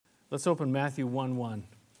Let's open Matthew 1:1.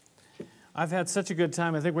 I've had such a good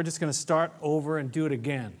time, I think we're just going to start over and do it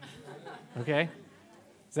again. Okay?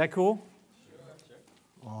 Is that cool? Sure.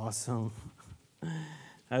 Awesome.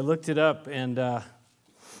 I looked it up, and I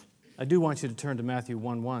do want you to turn to Matthew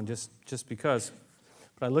 1:1, just because.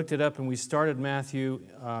 But I looked it up, and we started Matthew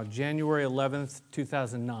January 11th,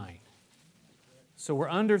 2009. So we're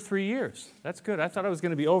under 3 years. That's good. I thought it was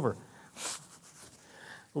going to be over.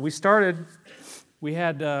 Well, we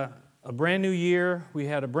had a brand new year. We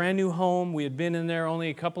had a brand new home. We had been in there only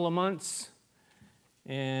a couple of months.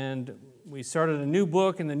 And we started a new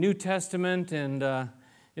book in the New Testament, and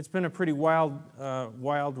it's been a pretty wild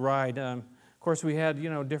ride. Of course, we had,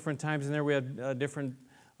 different times in there. We had different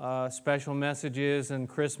special messages and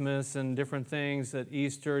Christmas and different things at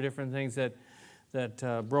Easter, different things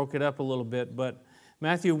that broke it up a little bit. But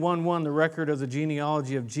Matthew 1:1, the record of the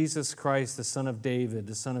genealogy of Jesus Christ, the son of David,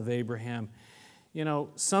 the son of Abraham.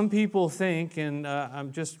 Some people think, and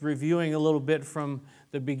I'm just reviewing a little bit from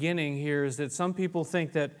the beginning here, is that some people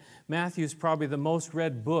think that Matthew is probably the most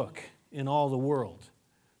read book in all the world.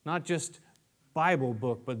 Not just Bible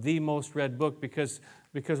book, but the most read book, because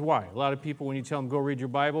why? A lot of people, when you tell them, go read your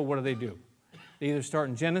Bible, what do? They either start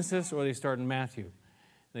in Genesis or they start in Matthew.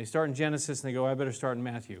 And they start in Genesis and they go, I better start in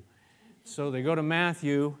Matthew. So they go to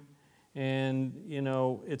Matthew, and,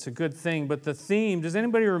 it's a good thing. But the theme, does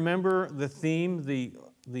anybody remember the theme,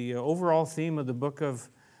 the overall theme of the book of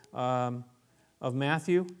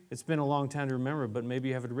Matthew? It's been a long time to remember, but maybe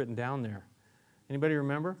you have it written down there. Anybody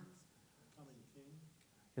remember?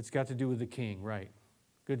 It's got to do with the king, right.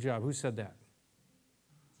 Good job. Who said that?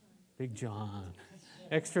 Big John.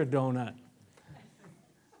 Extra donut.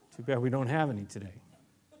 Too bad we don't have any today.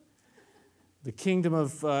 The kingdom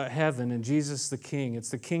of heaven and Jesus the King. It's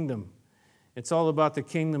the kingdom. It's all about the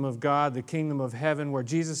kingdom of God, the kingdom of heaven, where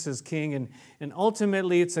Jesus is king. And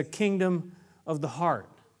ultimately, it's a kingdom of the heart.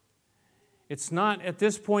 It's not, at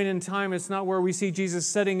this point in time, it's not where we see Jesus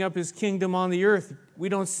setting up his kingdom on the earth. We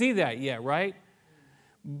don't see that yet, right?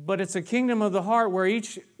 But it's a kingdom of the heart where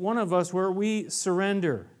each one of us, where we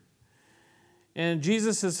surrender. And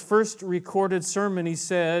Jesus' first recorded sermon, he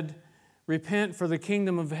said, repent, for the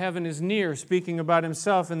kingdom of heaven is near, speaking about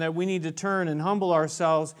himself, and that we need to turn and humble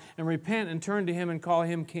ourselves and repent and turn to him and call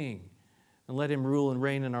him king and let him rule and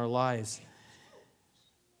reign in our lives.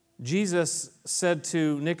 Jesus said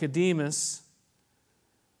to Nicodemus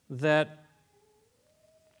that,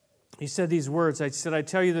 he said these words, I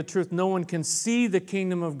tell you the truth, no one can see the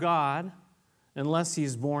kingdom of God unless he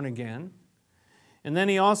is born again. And then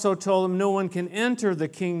he also told him, no one can enter the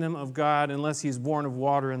kingdom of God unless he's born of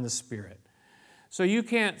water and the Spirit. So you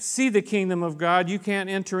can't see the kingdom of God, you can't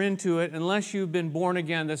enter into it unless you've been born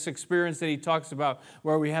again, this experience that he talks about,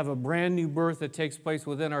 where we have a brand new birth that takes place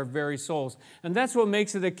within our very souls. And that's what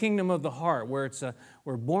makes it a kingdom of the heart, where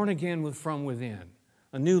we're born again from within.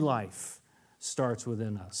 A new life starts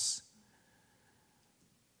within us.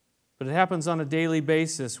 But it happens on a daily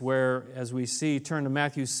basis where, as we see, turn to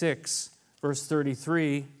Matthew 6, verse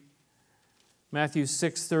 33. Matthew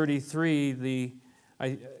 6:33,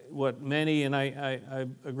 what many, and I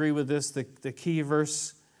agree with this, the key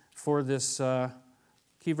verse for this,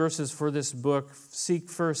 key verses for this book: seek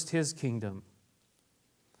first his kingdom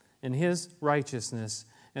and his righteousness,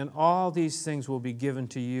 and all these things will be given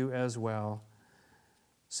to you as well.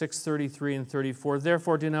 6:33 and 34.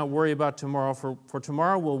 Therefore, do not worry about tomorrow, for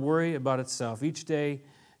tomorrow will worry about itself. Each day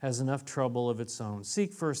has enough trouble of its own.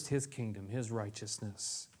 Seek first his kingdom, his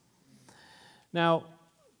righteousness. Now,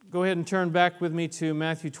 go ahead and turn back with me to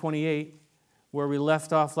Matthew 28, where we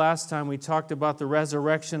left off last time. We talked about the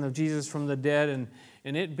resurrection of Jesus from the dead,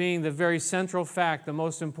 and it being the very central fact, the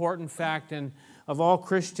most important fact of all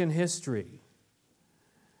Christian history.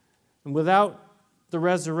 And without the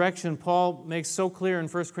resurrection, Paul makes so clear in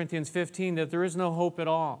 1 Corinthians 15 that there is no hope at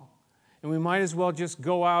all. And we might as well just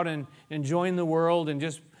go out and join the world and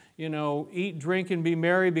just, eat, drink, and be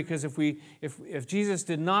merry, because if Jesus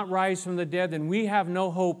did not rise from the dead, then we have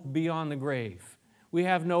no hope beyond the grave. We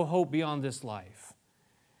have no hope beyond this life.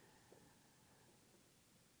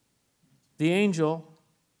 The angel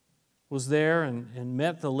was there and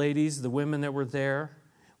met the ladies, the women that were there.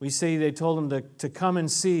 We say they told him to come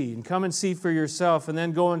and see for yourself, and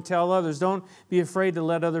then go and tell others. Don't be afraid to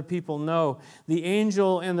let other people know. The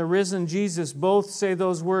angel and the risen Jesus both say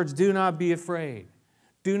those words, do not be afraid.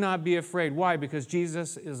 Do not be afraid. Why? Because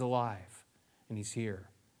Jesus is alive, and he's here.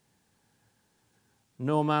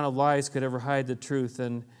 No amount of lies could ever hide the truth.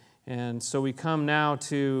 And so we come now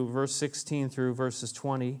to verse 16 through verses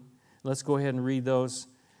 20. Let's go ahead and read those.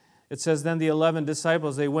 It says, then the 11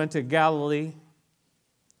 disciples, they went to Galilee,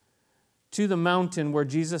 to the mountain where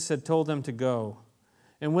Jesus had told them to go.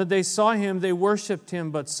 And when they saw him, they worshipped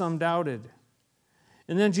him, but some doubted.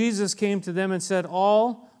 And then Jesus came to them and said,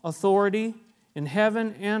 "All authority in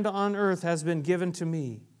heaven and on earth has been given to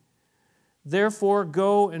me. Therefore,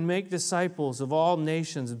 go and make disciples of all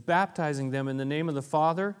nations, baptizing them in the name of the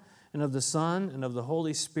Father and of the Son and of the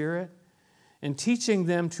Holy Spirit, and teaching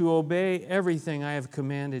them to obey everything I have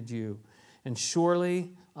commanded you. And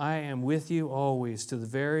surely I am with you always to the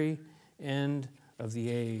very end of the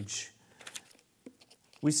age."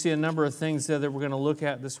 We see a number of things there that we're going to look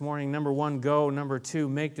at this morning. Number 1, go. Number 2,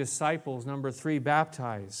 make disciples. Number 3,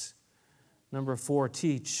 baptize. Number 4,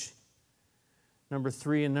 teach. Number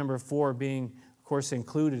 3 and number 4 being, of course,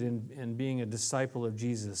 included in being a disciple of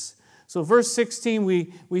Jesus. So verse 16,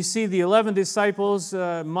 we see the 11 disciples,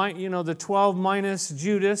 the 12 minus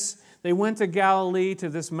Judas. They went to Galilee, to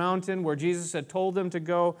this mountain where Jesus had told them to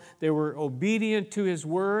go. They were obedient to his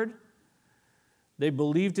word. They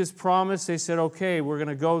believed his promise. They said, okay, we're going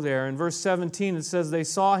to go there. In verse 17, it says they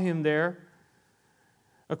saw him there.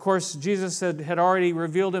 Of course, Jesus had already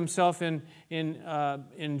revealed himself in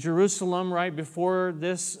Jerusalem right before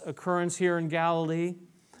this occurrence here in Galilee.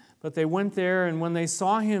 But they went there, and when they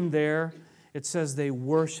saw him there, it says they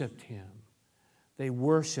worshiped him. They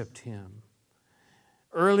worshiped him.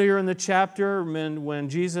 Earlier in the chapter, when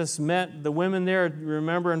Jesus met the women there,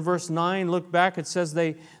 remember in verse 9, look back, it says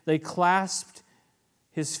they clasped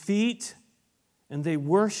his feet and they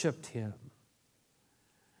worshiped him.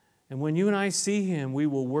 And when you and I see him, we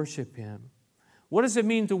will worship him. What does it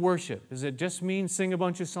mean to worship? Does it just mean sing a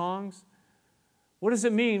bunch of songs? What does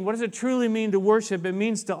it mean? What does it truly mean to worship? It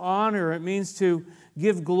means to honor. It means to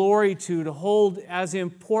give glory to hold as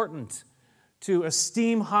important, to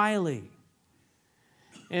esteem highly.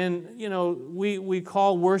 And, we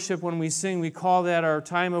call worship when we sing, we call that our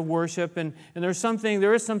time of worship. And there is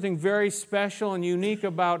something very special and unique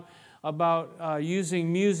about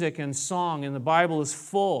using music and song. And the Bible is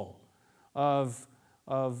full of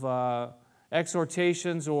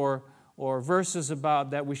exhortations or verses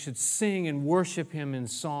about that we should sing and worship him in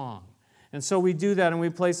song. And so we do that, and we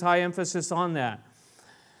place high emphasis on that.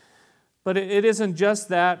 But it isn't just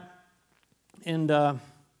that, and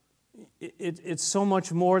it's so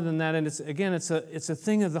much more than that. And it's a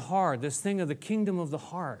thing of the heart, this thing of the kingdom of the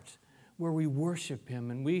heart, where we worship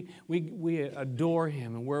him and we adore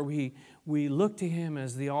him, and where we look to him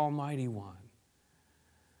as the Almighty One.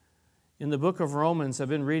 In the book of Romans, I've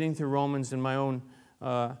been reading through Romans in my own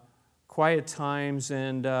quiet times,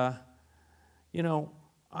 and I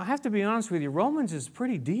have to be honest with you, Romans is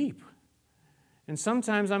pretty deep. And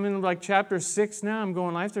sometimes I'm in chapter 6 now,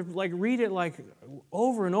 I have to read it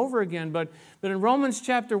over and over again. But in Romans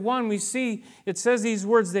chapter 1, we see, it says these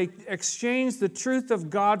words, they exchanged the truth of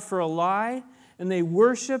God for a lie, and they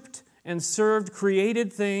worshiped and served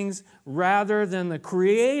created things rather than the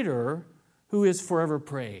Creator, who is forever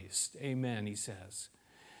praised. Amen, he says.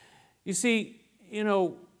 You see,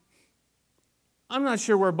 I'm not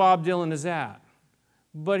sure where Bob Dylan is at,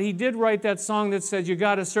 but he did write that song that said, you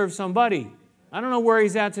got to serve somebody. I don't know where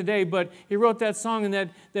he's at today, but he wrote that song, and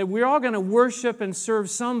that we're all going to worship and serve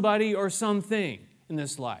somebody or something in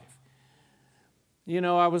this life.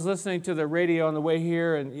 I was listening to the radio on the way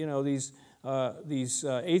here, and these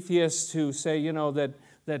atheists who say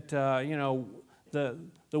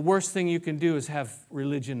the worst thing you can do is have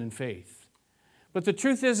religion and faith. But the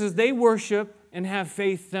truth is they worship and have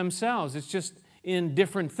faith themselves. It's just in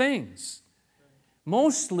different things.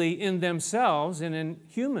 Mostly in themselves and in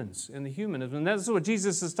humans, in the humanism. And that's what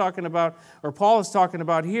Jesus is talking about, or Paul is talking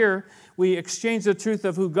about here. We exchange the truth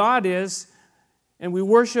of who God is, and we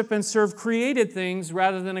worship and serve created things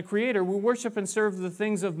rather than a creator. We worship and serve the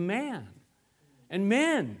things of man, and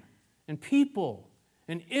men, and people,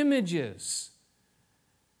 and images.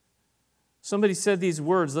 Somebody said these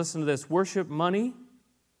words, listen to this: worship money,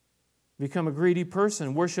 become a greedy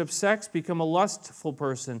person. Worship sex, become a lustful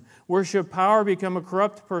person. Worship power, become a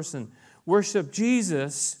corrupt person. Worship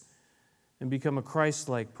Jesus and become a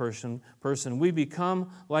Christ-like person. We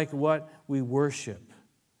become like what we worship.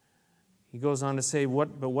 He goes on to say,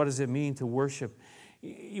 but what does it mean to worship?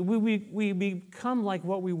 We become like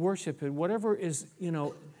what we worship, and whatever is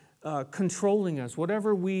controlling us,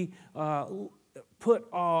 whatever we put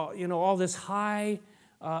all this high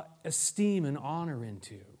esteem and honor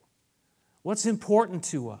into. What's important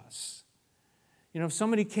to us? If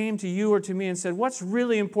somebody came to you or to me and said, what's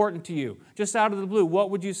really important to you? Just out of the blue, what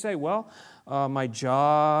would you say? Well, my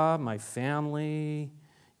job, my family,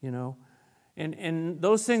 And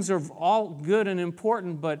those things are all good and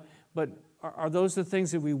important, but are those the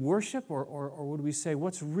things that we worship? Or would we say,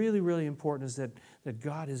 what's really, really important is that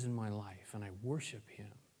God is in my life? and I worship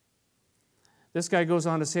Him. This guy goes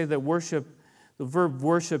on to say that worship, the verb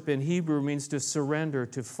worship in Hebrew means to surrender,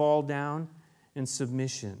 to fall down in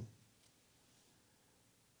submission.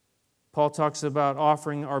 Paul talks about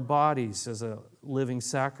offering our bodies as a living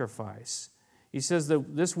sacrifice. He says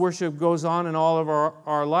that this worship goes on in all of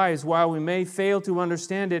our lives. While we may fail to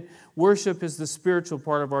understand it, worship is the spiritual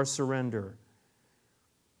part of our surrender.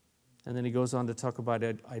 And then he goes on to talk about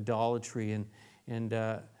idolatry and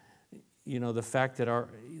the fact that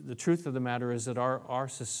the truth of the matter is that our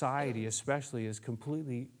society especially is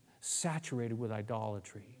completely saturated with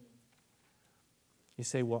idolatry. You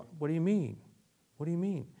say, well, what do you mean? What do you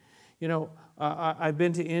mean? I've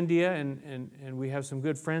been to India, and we have some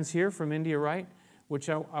good friends here from India, right? Which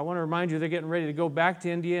I want to remind you, they're getting ready to go back to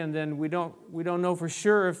India, and then we don't know for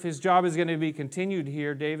sure if his job is going to be continued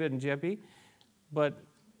here, David and Jeppy, but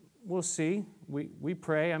we'll see. We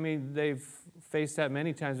pray. I mean, they've faced that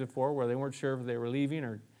many times before where they weren't sure if they were leaving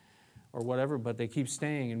or whatever, but they keep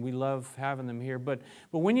staying, and we love having them here. But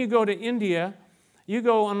when you go to India, you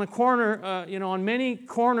go on the corner, on many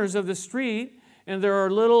corners of the street, and there are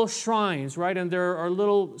little shrines, right? And there are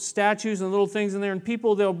little statues and little things in there. And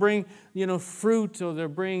people, they'll bring, fruit, or they'll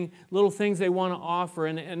bring little things they want to offer.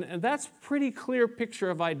 And that's a pretty clear picture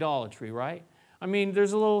of idolatry, right? I mean,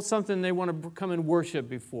 there's a little something they want to come and worship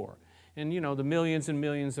before. And, the millions and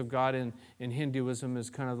millions of God in Hinduism is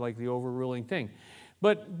kind of like the overruling thing.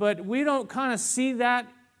 But we don't kind of see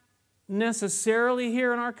that necessarily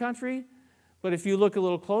here in our country. But if you look a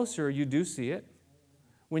little closer, you do see it.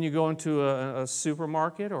 When you go into a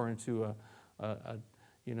supermarket or into a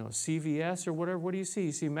CVS or whatever, what do you see?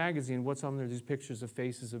 You see a magazine. What's on there? These pictures of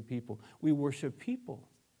faces of people. We worship people.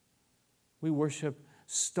 We worship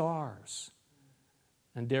stars.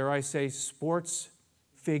 And dare I say, sports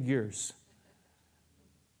figures.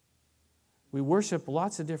 We worship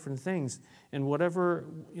lots of different things. And whatever,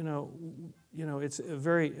 it's a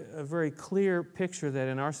very clear picture that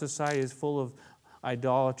in our society is full of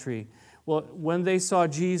idolatry. Well, when they saw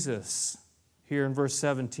Jesus, here in verse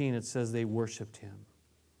 17, it says they worshiped Him.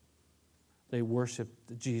 They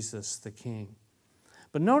worshiped Jesus, the King.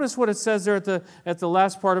 But notice what it says there at the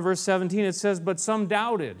last part of verse 17. It says, but some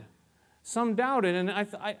doubted. Some doubted. And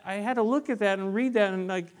I had to look at that and read that,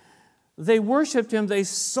 and they worshiped Him. They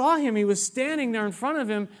saw Him. He was standing there in front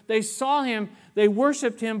of Him. They saw Him. They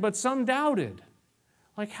worshiped Him, but some doubted.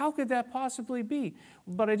 How could that possibly be?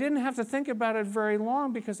 But I didn't have to think about it very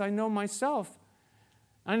long because I know myself.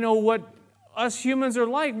 I know what us humans are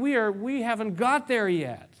like. We haven't got there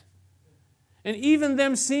yet. And even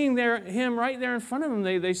them seeing Him right there in front of them,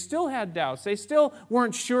 they still had doubts. They still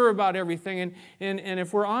weren't sure about everything. And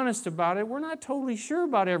if we're honest about it, we're not totally sure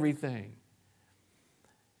about everything.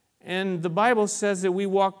 And the Bible says that we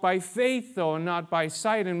walk by faith, though, and not by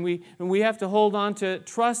sight, and we have to hold on to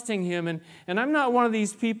trusting Him. And I'm not one of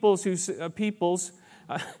these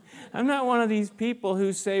I'm not one of these people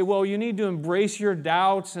who say, well, you need to embrace your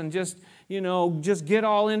doubts and just get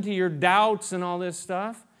all into your doubts and all this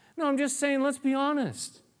stuff. No, I'm just saying, let's be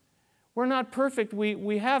honest. We're not perfect.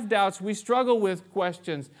 We have doubts. We struggle with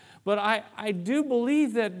questions. But I do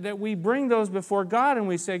believe that we bring those before God and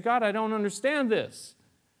we say, God, I don't understand this.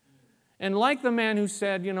 And like the man who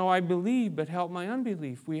said, I believe, but help my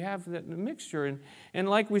unbelief. We have that mixture. And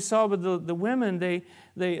like we saw with the women,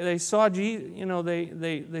 they saw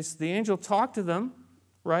Jesus, the angel talked to them,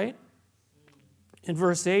 right? In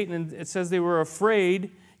verse 8, and it says they were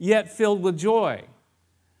afraid, yet filled with joy.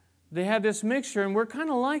 They had this mixture, and we're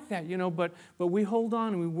kind of like that, but we hold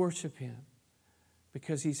on and we worship Him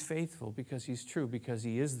because He's faithful, because He's true, because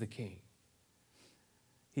He is the King.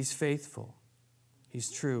 He's faithful. He's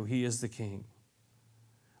true. He is the King.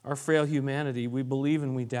 Our frail humanity, we believe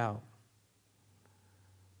and we doubt.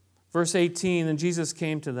 Verse 18, and Jesus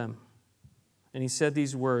came to them, and He said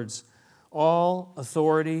these words, all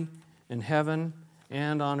authority in heaven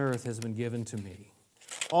and on earth has been given to me.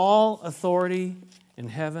 All authority in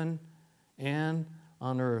heaven and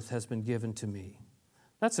on earth has been given to me.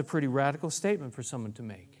 That's a pretty radical statement for someone to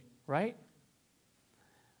make, right?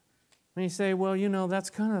 And you say, well, that's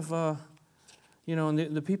kind of... and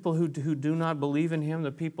the people who do not believe in Him,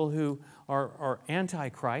 the people who are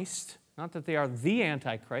anti-Christ, not that they are the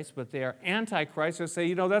anti-Christ, but they are anti-Christ, they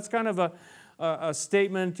say, that's kind of a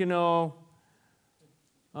statement,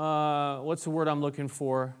 what's the word I'm looking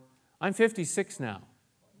for? I'm 56 now.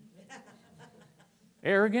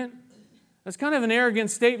 Arrogant? That's kind of an arrogant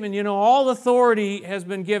statement. All authority has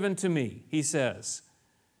been given to me, He says,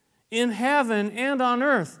 in heaven and on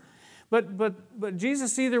earth. But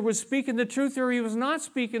Jesus either was speaking the truth or he was not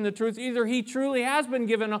speaking the truth. Either he truly has been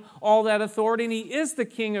given all that authority and he is the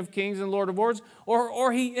King of Kings and Lord of Lords,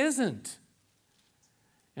 or he isn't.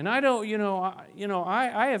 And I don't,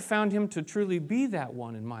 I have found him to truly be that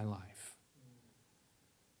one in my life.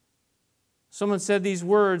 Someone said these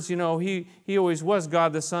words, he always was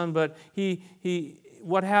God the Son, but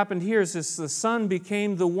what happened here is this: the Son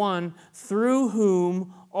became the one through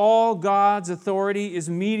whom all God's authority is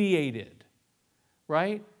mediated,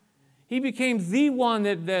 right? He became the one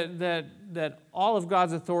that all of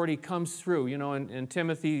God's authority comes through. In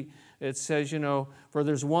Timothy it says, for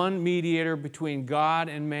there's one mediator between God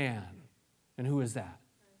and man. And who is that?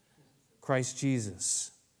 Christ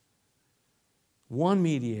Jesus. One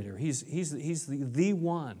mediator. He's the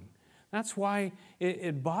one. That's why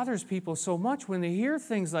it bothers people so much when they hear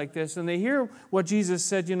things like this and they hear what Jesus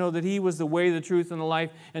said, that He was the way, the truth, and the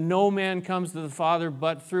life, and no man comes to the Father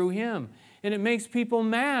but through Him. And it makes people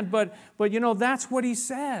mad, but that's what He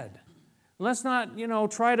said. Let's not,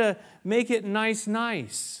 try to make it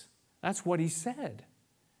nice. That's what He said.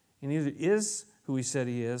 And either is who He said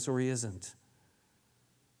He is or He isn't.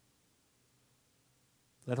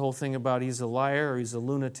 That whole thing about He's a liar or He's a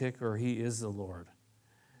lunatic or He is the Lord.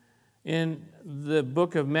 In the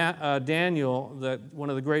book of Daniel, one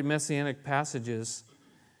of the great messianic passages,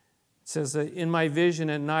 it says, in my vision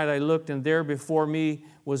at night I looked, and there before me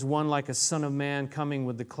was one like a son of man coming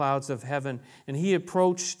with the clouds of heaven. And he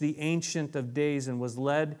approached the Ancient of Days and was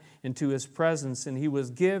led into his presence, and he was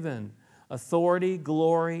given authority,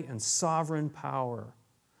 glory, and sovereign power.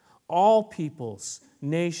 All peoples,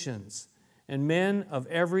 nations, and men of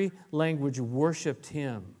every language worshiped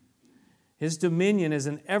him. His dominion is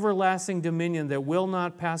an everlasting dominion that will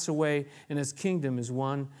not pass away, and His kingdom is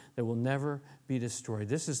one that will never be destroyed.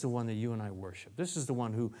 This is the one that you and I worship. This is the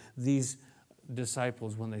one who these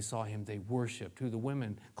disciples, when they saw Him, they worshiped, who the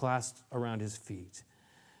women clasped around His feet.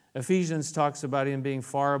 Ephesians talks about Him being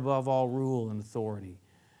far above all rule and authority.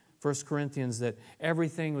 1 Corinthians, that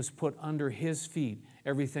everything was put under His feet,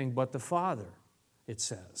 everything but the Father, it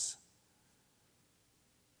says.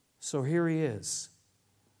 So here He is,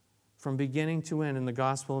 from beginning to end in the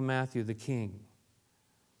Gospel of Matthew, the King.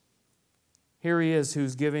 Here He is who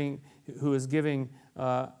is giving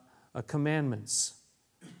commandments,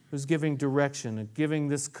 who's giving direction, and giving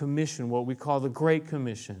this commission, what we call the Great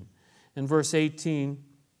Commission. In verse 18,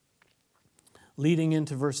 leading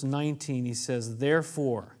into verse 19, He says,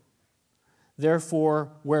 Therefore,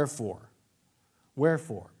 wherefore?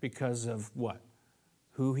 Wherefore? Because of what?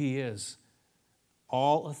 Who He is.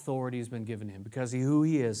 All authority has been given Him because of who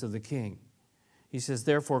He is, of the King. He says,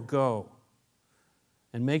 therefore go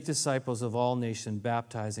and make disciples of all nations,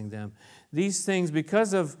 baptizing them. These things,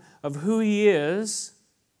 because of who He is,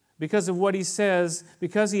 because of what He says,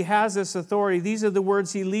 because He has this authority, these are the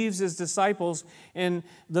words He leaves His disciples. And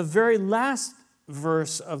the very last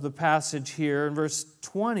verse of the passage here, in verse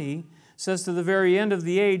 20, says to the very end of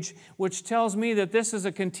the age, which tells me that this is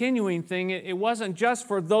a continuing thing. It wasn't just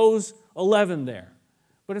for those 11 there.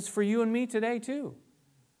 But it's for you and me today too.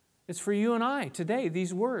 It's for you and I today,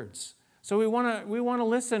 these words. So we want to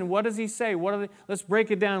listen. What does He say? Let's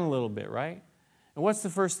break it down a little bit, right? And what's the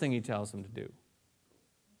first thing He tells them to do?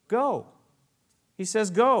 Go. He says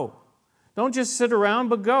go. Don't just sit around,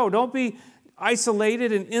 but go. Don't be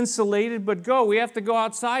isolated and insulated, but go. We have to go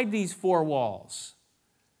outside these four walls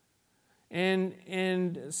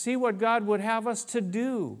and see what God would have us to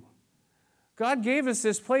do. God gave us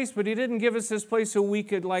this place, but He didn't give us this place so we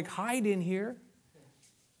could hide in here.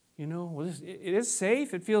 It is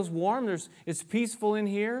safe. It feels warm. It's peaceful in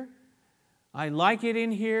here. I like it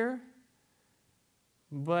in here.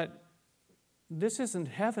 But this isn't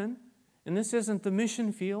heaven, and this isn't the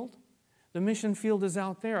mission field. The mission field is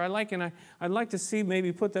out there. I'd like to see,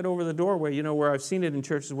 maybe put that over the doorway, where I've seen it in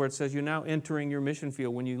churches where it says you're now entering your mission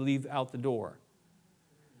field when you leave out the door.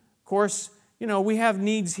 Of course, we have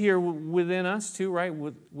needs here within us too, right?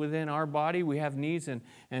 Within our body, we have needs,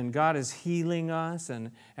 and God is healing us.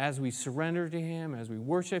 And as we surrender to Him, as we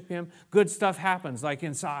worship Him, good stuff happens, like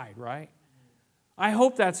inside, right? I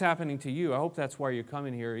hope that's happening to you. I hope that's why you're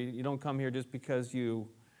coming here. You don't come here just because you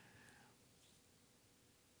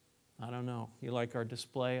like our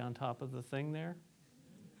display on top of the thing there.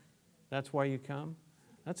 That's why you come.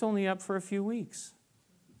 That's only up for a few weeks.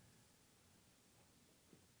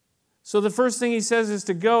 So the first thing He says is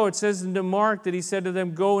to go. It says in Mark that He said to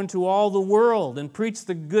them, go into all the world and preach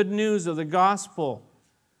the good news of the gospel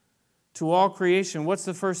to all creation. What's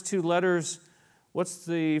the first two letters? What's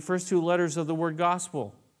the first two letters of the word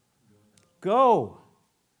gospel? Go.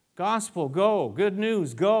 Gospel, go. Good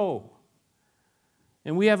news, go.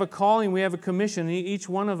 And we have a calling, we have a commission, each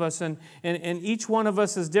one of us, and each one of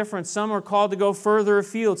us is different. Some are called to go further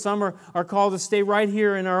afield. Some are called to stay right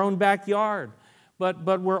here in our own backyard.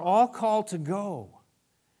 But we're all called to go.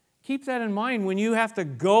 Keep that in mind when you have to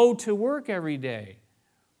go to work every day.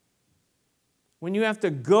 When you have to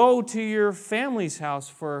go to your family's house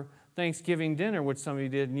for Thanksgiving dinner, which some of you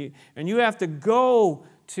did, and you have to go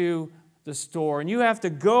to the store, and you have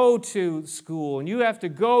to go to school, and you have to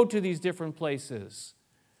go to these different places.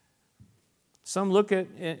 Some look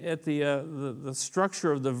at the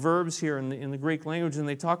structure of the verbs here in the Greek language, and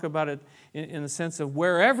they talk about it in the sense of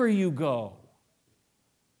wherever you go.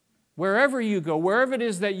 Wherever you go, wherever it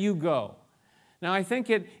is that you go. Now, I think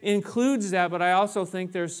it includes that, but I also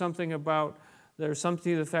think there's something to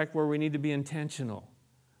the fact where we need to be intentional,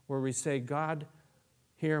 where we say, God,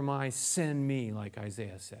 here am I, send me, like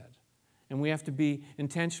Isaiah said. And we have to be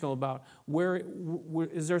intentional about where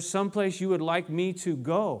is there some place you would like me to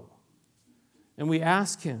go? And we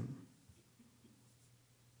ask Him.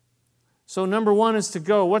 So number 1 is to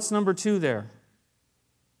go. What's number 2 there?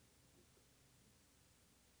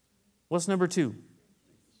 What's number 2?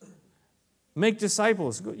 Make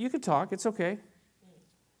disciples. You can talk. It's okay.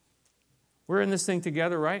 We're in this thing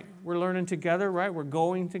together, right? We're learning together, right? We're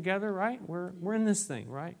going together, right? We're in this thing,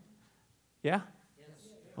 right? Yeah?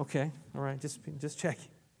 Okay, all right, just checking.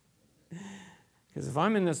 Because if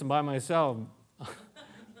I'm in this by myself,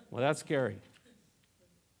 well, that's scary.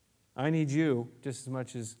 I need you just as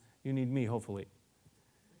much as you need me, hopefully.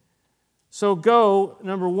 So go,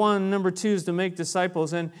 number 1. Number 2 is to make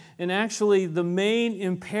disciples. And actually, the main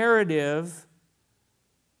imperative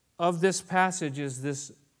of this passage is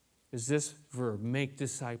this verb, make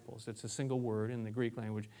disciples. It's a single word in the Greek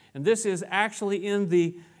language. And this is actually in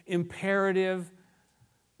the imperative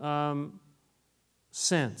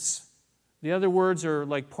sense. The other words are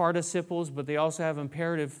like participles, but they also have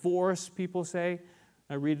imperative force, people say.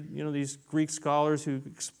 I read, these Greek scholars who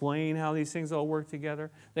explain how these things all work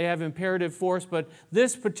together. They have imperative force, but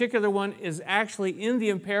this particular one is actually in the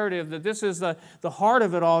imperative, that this is the heart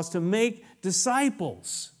of it all, is to make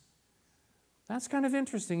disciples. That's kind of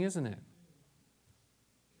interesting, isn't it?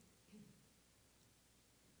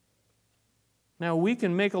 Now, we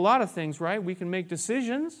can make a lot of things, right? We can make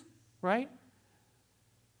decisions, right?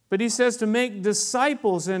 But he says to make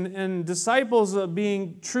disciples, and disciples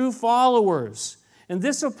being true followers. And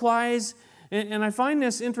this applies, and I find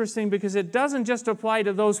this interesting because it doesn't just apply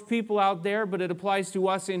to those people out there, but it applies to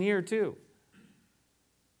us in here too.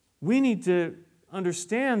 We need to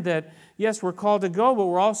understand that, yes, we're called to go, but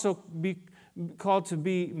we're also called to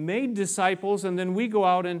be made disciples, and then we go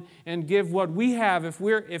out and give what we have. If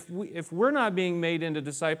we're not being made into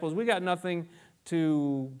disciples, we got nothing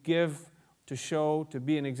to give, to show, to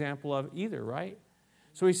be an example of either, right?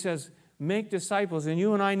 So he says, make disciples, and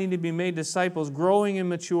you and I need to be made disciples, growing in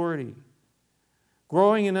maturity,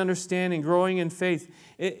 growing in understanding, growing in faith.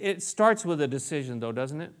 It starts with a decision, though,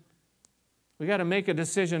 doesn't it? We got to make a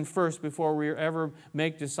decision first before we ever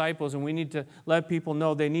make disciples, and we need to let people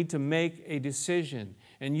know they need to make a decision.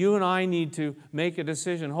 And you and I need to make a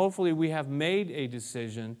decision. Hopefully we have made a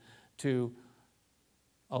decision to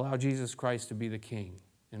allow Jesus Christ to be the King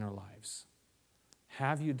in our lives.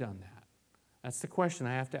 Have you done that? That's the question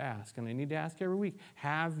I have to ask, and I need to ask every week.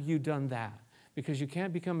 Have you done that? Because you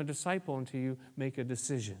can't become a disciple until you make a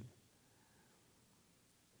decision.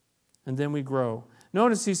 And then we grow.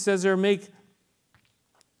 Notice he says there, make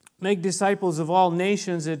disciples of all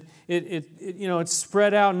nations. It's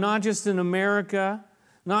spread out not just in America,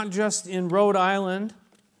 not just in Rhode Island,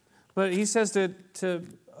 but he says to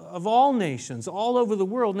of all nations, all over the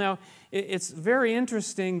world. Now, it's very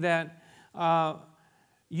interesting that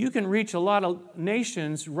you can reach a lot of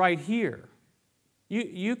nations right here.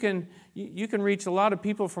 You can reach a lot of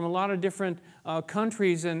people from a lot of different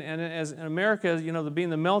countries, and as in America, being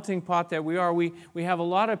the melting pot that we are, we have a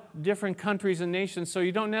lot of different countries and nations, so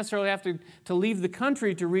you don't necessarily have to leave the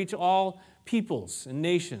country to reach all peoples and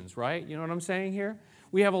nations, right? You know what I'm saying here?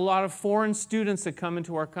 We have a lot of foreign students that come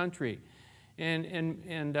into our country,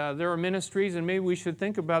 and there are ministries, and maybe we should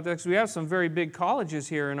think about that, because we have some very big colleges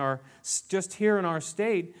here just here in our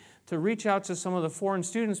state, to reach out to some of the foreign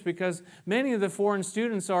students, because many of the foreign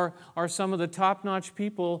students are some of the top-notch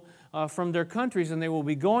people from their countries, and they will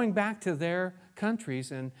be going back to their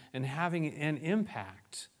countries and having an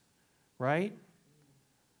impact, right?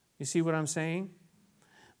 You see what I'm saying?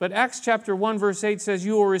 But Acts chapter 1, verse 8 says,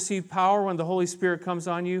 you will receive power when the Holy Spirit comes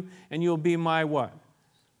on you, and you'll be my what?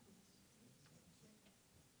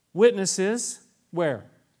 Witnesses. Where?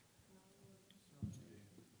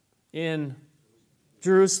 In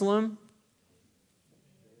Jerusalem,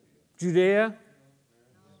 Judea,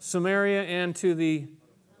 Samaria and to the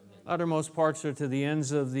uttermost parts, or to the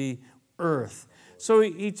ends of the earth. So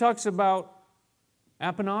he talks about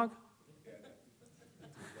Apponog?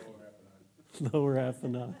 Lower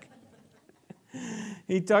Apponog.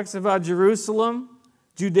 He talks about Jerusalem,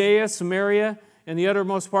 Judea, Samaria, and the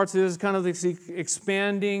uttermost parts of this, kind of this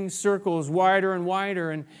expanding circles, wider and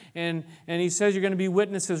wider. And he says you're going to be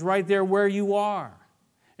witnesses right there where you are.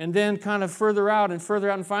 And then kind of further out, and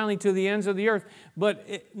finally to the ends of the earth. But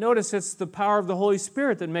notice it's the power of the Holy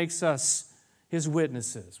Spirit that makes us His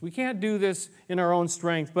witnesses. We can't do this in our own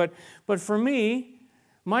strength. But for me,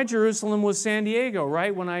 my Jerusalem was San Diego,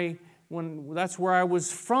 right? When that's where I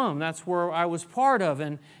was from, that's where I was part of.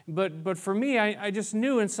 But for me, I just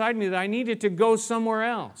knew inside me that I needed to go somewhere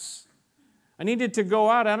else. I needed to go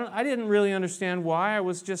out. I didn't really understand why. I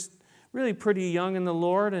was just really pretty young in the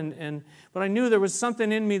Lord, but I knew there was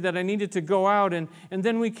something in me that I needed to go out. And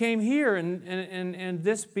then we came here, and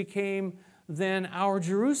this became then our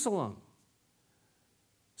Jerusalem.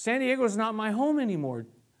 San Diego is not my home anymore.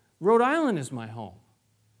 Rhode Island is my home,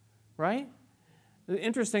 right?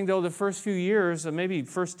 Interesting, though, the first few years, maybe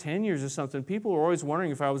first 10 years or something, people were always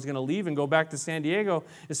wondering if I was going to leave and go back to San Diego,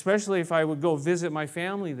 especially if I would go visit my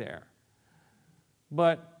family there.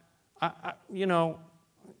 But,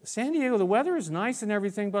 San Diego, the weather is nice and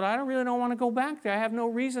everything, but I don't want to go back there. I have no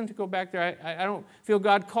reason to go back there. I don't feel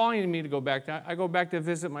God calling me to go back there. I go back to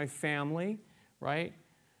visit my family, right?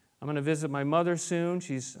 I'm going to visit my mother soon.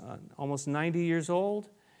 She's almost 90 years old,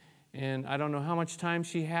 and I don't know how much time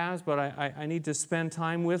she has, but I need to spend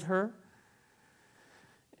time with her.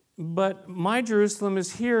 But my Jerusalem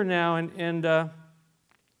is here now, and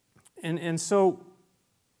so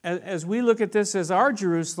as we look at this as our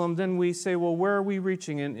Jerusalem, then we say, well, where are we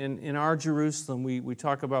reaching in our Jerusalem? We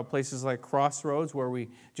talk about places like Crossroads, where we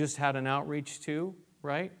just had an outreach to,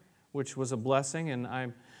 right? Which was a blessing, and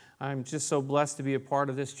I'm just so blessed to be a part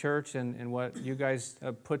of this church and what you guys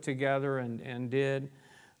put together and did.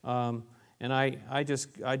 And I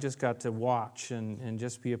just got to watch and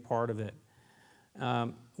just be a part of it.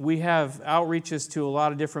 We have outreaches to a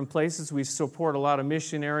lot of different places. We support a lot of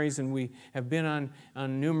missionaries, and we have been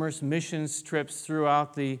on numerous missions trips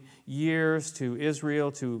throughout the years to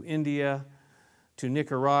Israel, to India, to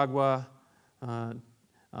Nicaragua,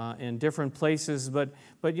 and different places. But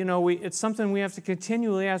it's something we have to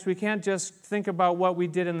continually ask. We can't just think about what we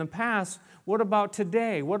did in the past. What about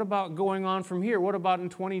today? What about going on from here? What about in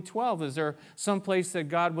 2012? Is there some place that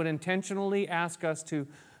God would intentionally ask us to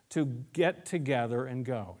get together and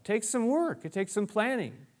go? It takes some work. It takes some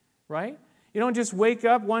planning, right? You don't just wake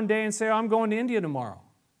up one day and say, I'm going to India tomorrow.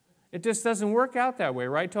 It just doesn't work out that way,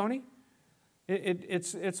 right, Tony?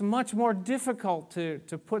 It's much more difficult to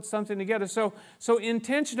put something together. So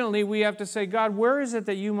intentionally we have to say, God, where is it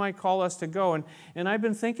that you might call us to go? And I've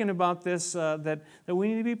been thinking about this, that we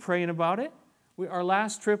need to be praying about it. Our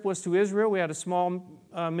last trip was to Israel. We had a small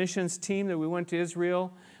missions team that we went to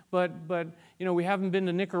Israel. But we haven't been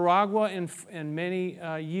to Nicaragua in many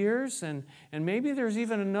years, and maybe there's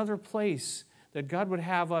even another place that God would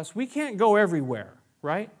have us. We can't go everywhere,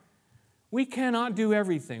 right? We cannot do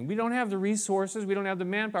everything. We don't have the resources, we don't have the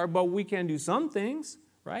manpower, but we can do some things,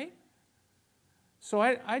 right? So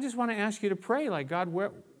I just want to ask you to pray, like, God,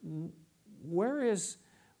 where is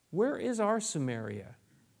our Samaria,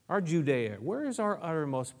 our Judea? Where is our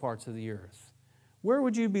uttermost parts of the earth? Where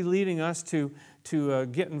would you be leading us to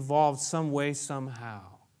get involved some way, somehow?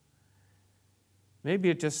 Maybe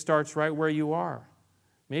it just starts right where you are.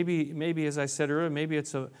 Maybe as I said earlier, maybe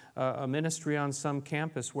it's a ministry on some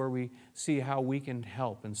campus where we see how we can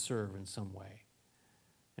help and serve in some way.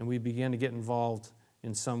 And we begin to get involved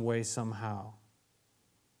in some way, somehow.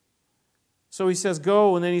 So he says,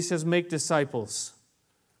 go, and then he says, make disciples.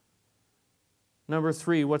 Number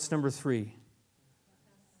 3, what's number 3?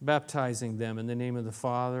 Baptizing them in the name of the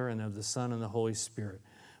Father and of the Son and the Holy Spirit.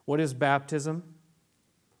 What is baptism?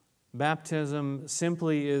 Baptism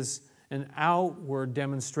simply is an outward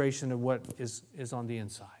demonstration of what is on the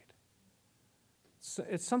inside.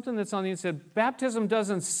 It's something that's on the inside. Baptism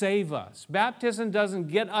doesn't save us. Baptism doesn't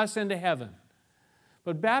get us into heaven.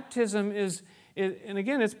 But baptism is, and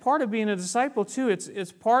again, it's part of being a disciple too.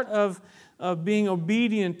 It's part of being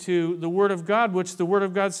obedient to the Word of God, which the Word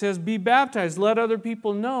of God says, be baptized, let other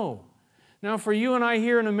people know. Now, for you and I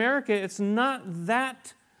here in America, it's not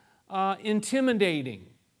that intimidating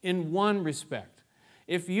in one respect.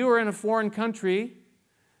 If you are in a foreign country,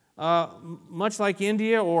 much like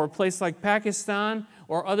India or a place like Pakistan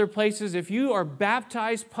or other places, if you are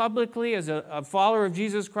baptized publicly as a follower of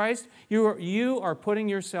Jesus Christ, you are putting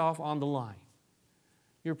yourself on the line.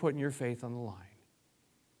 You're putting your faith on the line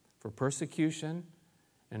for persecution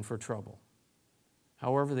and for trouble.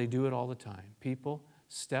 However, they do it all the time. People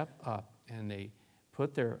step up and they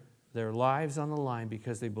put their lives on the line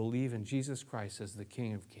because they believe in Jesus Christ as the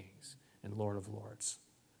King of Kings and Lord of Lords.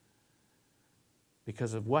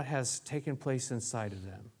 Because of what has taken place inside of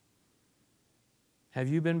them. Have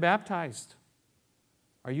you been baptized?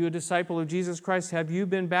 Are you a disciple of Jesus Christ? Have you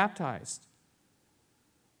been baptized?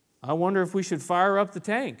 I wonder if we should fire up the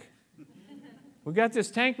tank. We got this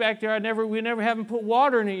tank back there. We never haven't put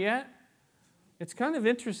water in it yet. It's kind of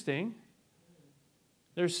interesting.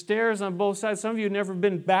 There's stairs on both sides. Some of you have never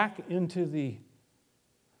been back into the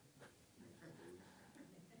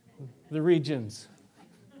regions.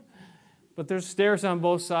 But there's stairs on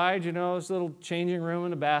both sides, there's a little changing room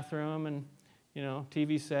and a bathroom and,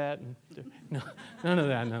 TV set. And, no, none of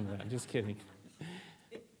that, just kidding.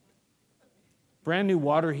 Brand new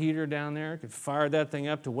water heater down there. Could fire that thing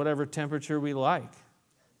up to whatever temperature we like.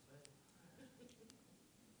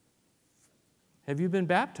 Have you been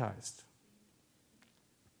baptized?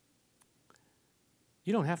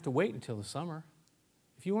 You don't have to wait until the summer.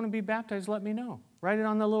 If you want to be baptized, let me know. Write it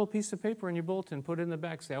on the little piece of paper in your bulletin. Put it in the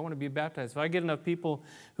back. Say, I want to be baptized. If I get enough people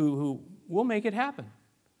who will make it happen.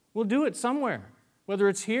 We'll do it somewhere. Whether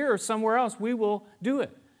it's here or somewhere else, we will do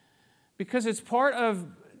it. Because it's part of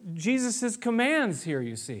Jesus' commands here,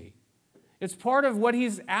 you see. It's part of what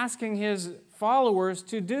he's asking his followers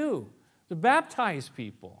to do, to baptize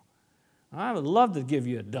people. I would love to give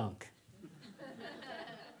you a dunk.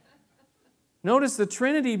 Notice the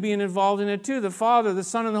Trinity being involved in it too, the Father, the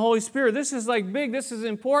Son, and the Holy Spirit. This is like big, this is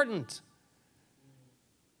important.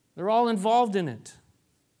 They're all involved in it.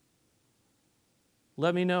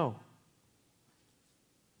 Let me know.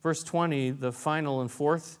 Verse 20, the final and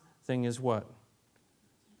fourth thing is what?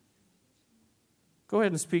 Go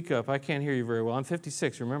ahead and speak up. I can't hear you very well. I'm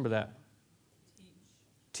 56, remember that.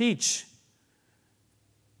 Teach.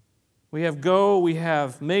 We have go, we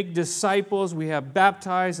have make disciples, we have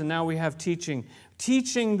baptize, and now we have teaching.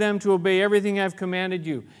 Teaching them to obey everything I've commanded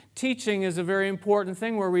you. Teaching is a very important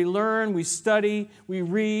thing where we learn, we study, we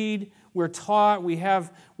read, we're taught. We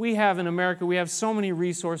have in America, we have so many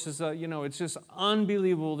resources. It's just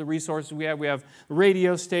unbelievable the resources we have. We have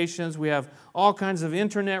radio stations, we have all kinds of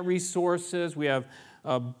internet resources, we have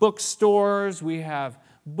bookstores, we have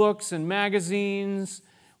books and magazines,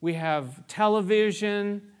 we have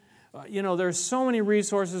television. There's so many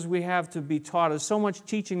resources we have to be taught. There's so much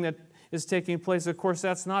teaching that is taking place. Of course,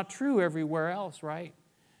 that's not true everywhere else, right?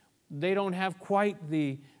 They don't have quite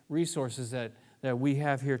the resources that we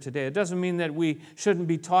have here today. It doesn't mean that we shouldn't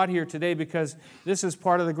be taught here today, because this is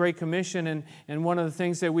part of the Great Commission, and one of the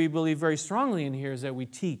things that we believe very strongly in here is that we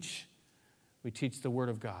teach. We teach the Word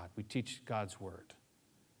of God. We teach God's Word.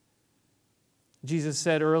 Jesus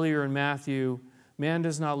said earlier in Matthew, man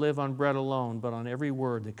does not live on bread alone, but on every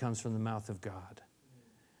word that comes from the mouth of God.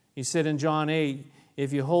 He said in John 8,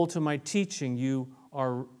 if you hold to my teaching, you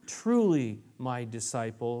are truly my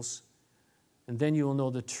disciples, and then you will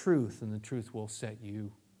know the truth, and the truth will set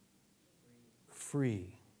you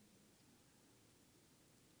free.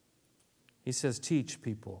 He says, teach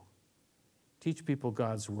people. Teach people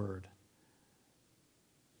God's word.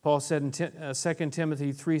 Paul said in 2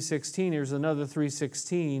 Timothy 3:16, here's another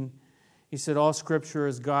 3:16, he said, all Scripture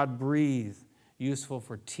is God-breathed, useful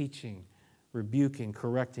for teaching, rebuking,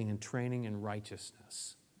 correcting, and training in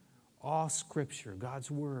righteousness. All Scripture, God's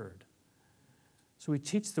Word. So we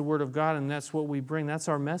teach the Word of God, and that's what we bring. That's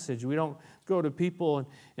our message. We don't go to people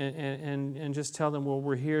and just tell them, well,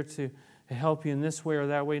 we're here to help you in this way or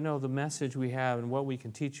that way. No, the message we have and what we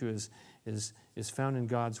can teach you is found in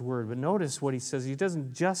God's Word. But notice what he says. He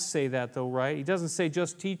doesn't just say that, though, right? He doesn't say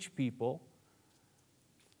just teach people.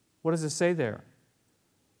 What does it say there?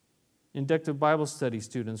 Inductive Bible study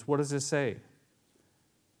students, what does it say?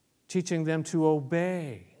 Teaching them to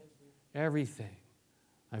obey everything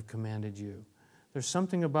I've commanded you. There's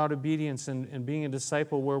something about obedience and being a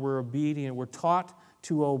disciple where we're obedient. We're taught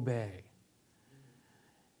to obey.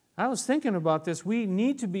 I was thinking about this. We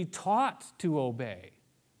need to be taught to obey.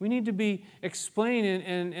 We need to be explained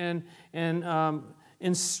and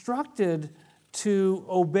instructed to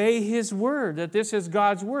obey His Word, that this is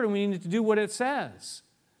God's Word, and we need to do what it says.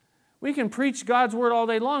 We can preach God's Word all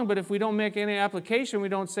day long, but if we don't make any application, we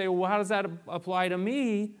don't say, well, how does that apply to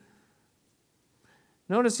me?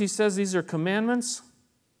 Notice he says these are commandments.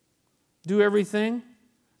 Do everything,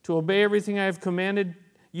 to obey everything I have commanded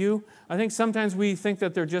you. I think sometimes we think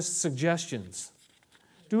that they're just suggestions.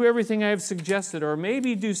 Do everything I have suggested, or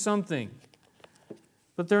maybe do something.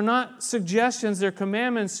 But they're not suggestions, they're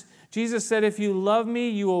commandments. Jesus said, if you love me,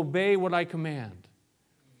 you obey what I command.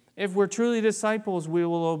 If we're truly disciples, we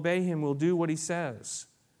will obey Him. We'll do what He says.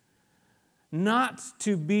 not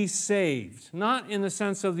to be saved. Not in the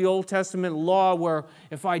sense of the Old Testament law where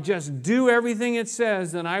if I just do everything it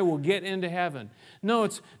says, then I will get into heaven. No,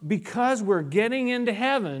 it's because we're getting into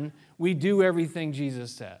heaven, we do everything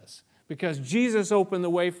Jesus says. Because Jesus opened the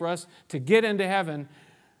way for us to get into heaven.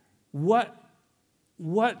 What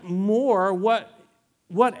more, what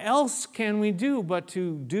else can we do but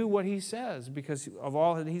to do what He says because of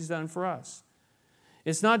all that He's done for us?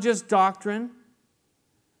 It's not just doctrine,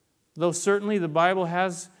 though certainly the Bible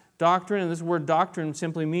has doctrine, and this word doctrine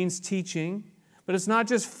simply means teaching. But it's not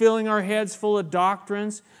just filling our heads full of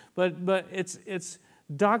doctrines, but it's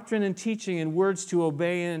doctrine and teaching and words to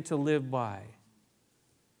obey and to live by.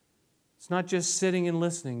 It's not just sitting and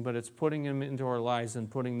listening, but it's putting them into our lives and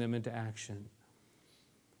putting them into action.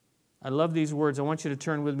 I love these words. I want you to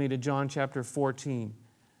turn with me to John chapter 14,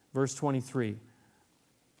 verse 23.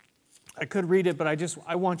 I could read it, but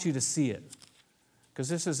I want you to see it, because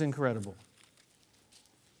this is incredible.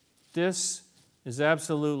 This is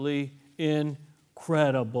absolutely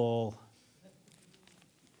incredible.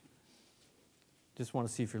 Just want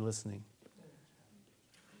to see if you're listening.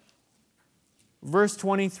 Verse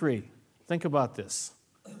 23. Think about this.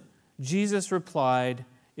 Jesus replied,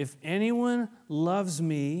 "If anyone loves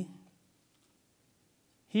me,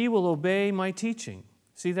 he will obey my teaching."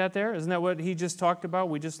 See that there? Isn't that what he just talked about?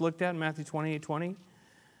 We just looked at in Matthew 28:20.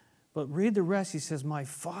 But read the rest. He says, "My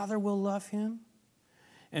Father will love him,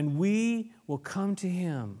 and we will come to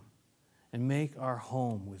him and make our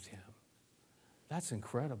home with him." That's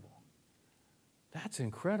incredible. That's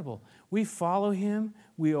incredible. We follow Him.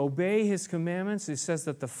 We obey His commandments. It says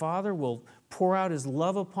that the Father will pour out His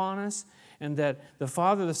love upon us and that the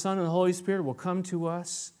Father, the Son, and the Holy Spirit will come to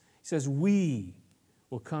us. He says we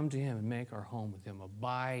will come to Him and make our home with Him,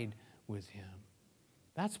 abide with Him.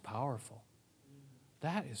 That's powerful.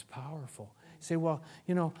 That is powerful. You say, well,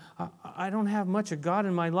 I don't have much of God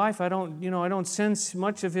in my life. I don't sense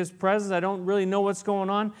much of His presence. I don't really know what's going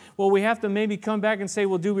on. Well, we have to maybe come back and say,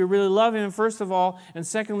 well, do we really love Him, first of all? And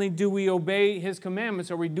secondly, do we obey His commandments?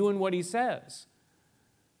 Are we doing what He says?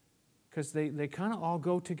 Because they kind of all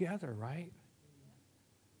go together, right?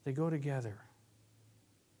 They go together.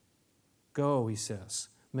 Go, He says,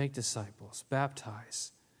 make disciples,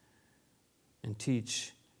 baptize, and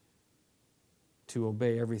teach to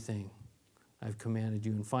obey everything I've commanded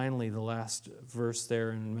you. And finally, the last verse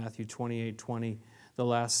there in Matthew 28:20, the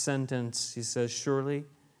last sentence, He says, "Surely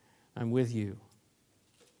I'm with you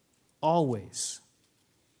always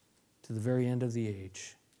to the very end of the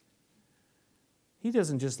age." He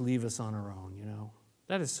doesn't just leave us on our own,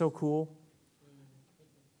 That is so cool.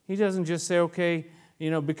 He doesn't just say, okay,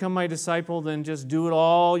 become my disciple, then just do it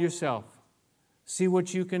all yourself. See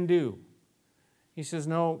what you can do. He says,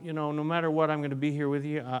 no, no matter what, I'm going to be here with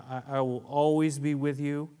you. I will always be with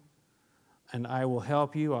you, and I will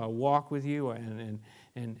help you. I'll walk with you,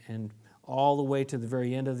 and all the way to the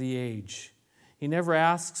very end of the age. He never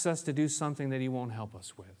asks us to do something that He won't help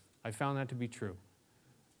us with. I found that to be true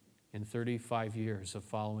in 35 years of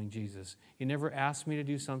following Jesus. He never asked me to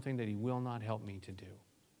do something that He will not help me to do.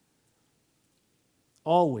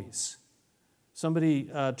 Always.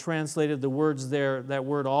 Somebody translated the words there, that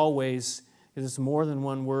word always, it's more than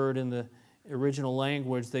one word in the original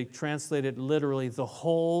language. They translate it literally, the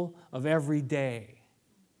whole of every day.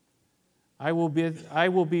 I will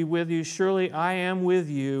be with you. Surely I am with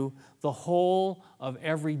you the whole of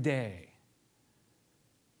every day.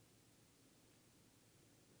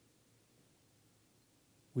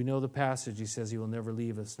 We know the passage. He says He will never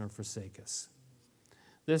leave us nor forsake us.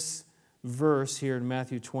 This verse here in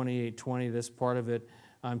Matthew 28:20, this part of it,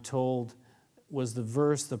 I'm told, was the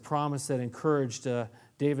verse, the promise that encouraged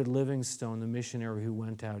David Livingstone, the missionary who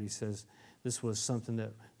went out. He says this was something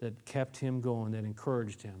that kept him going, that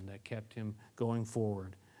encouraged him, that kept him going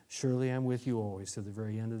forward. Surely I'm with you always to the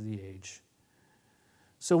very end of the age.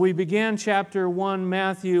 So we began chapter 1,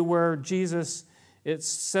 Matthew, where it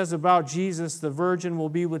says about Jesus, the virgin will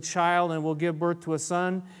be with child and will give birth to a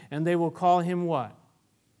son, and they will call him what?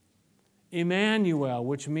 Emmanuel,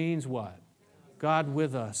 which means what? God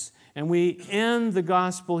with us. And we end the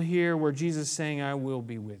gospel here where Jesus is saying, I will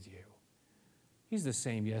be with you. He's the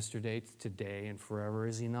same yesterday, today, and forever,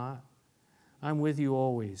 is He not? I'm with you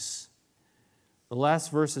always. The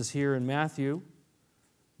last verse is here in Matthew,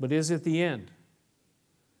 but is it the end?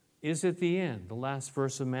 Is it the end? The last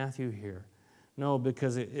verse of Matthew here. No,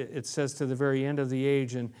 because it says to the very end of the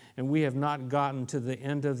age, and we have not gotten to the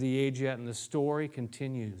end of the age yet, and the story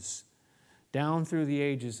continues down through the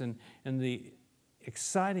ages, and the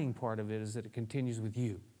exciting part of it is that it continues with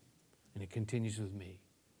you, and it continues with me.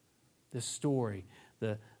 This story,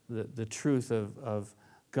 the truth of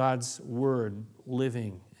God's Word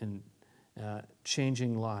living and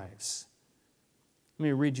changing lives. Let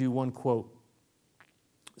me read you one quote.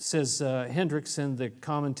 It says, Hendrickson, the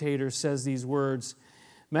commentator, says these words,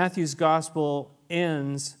 Matthew's gospel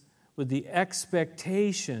ends with the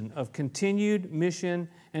expectation of continued mission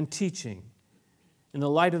and teaching in the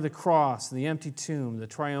light of the cross, the empty tomb, the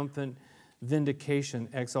triumphant vindication,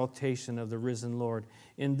 exaltation of the risen Lord.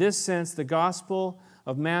 In this sense, the Gospel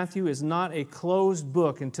of Matthew is not a closed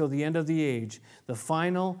book until the end of the age. The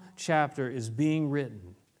final chapter is being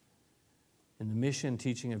written in the mission and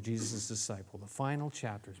teaching of Jesus' disciple. The final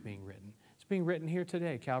chapter is being written. It's being written here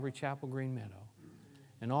today, Calvary Chapel, Green Meadow,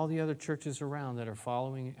 and all the other churches around that are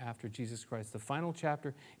following after Jesus Christ. The final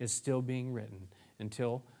chapter is still being written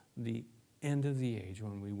until the end of the age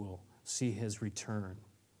when we will see His return.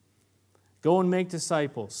 Go and make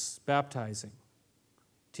disciples, baptizing,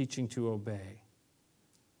 teaching to obey.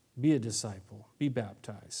 Be a disciple, be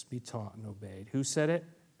baptized, be taught and obeyed. Who said it?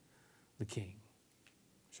 The King.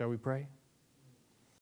 Shall we pray?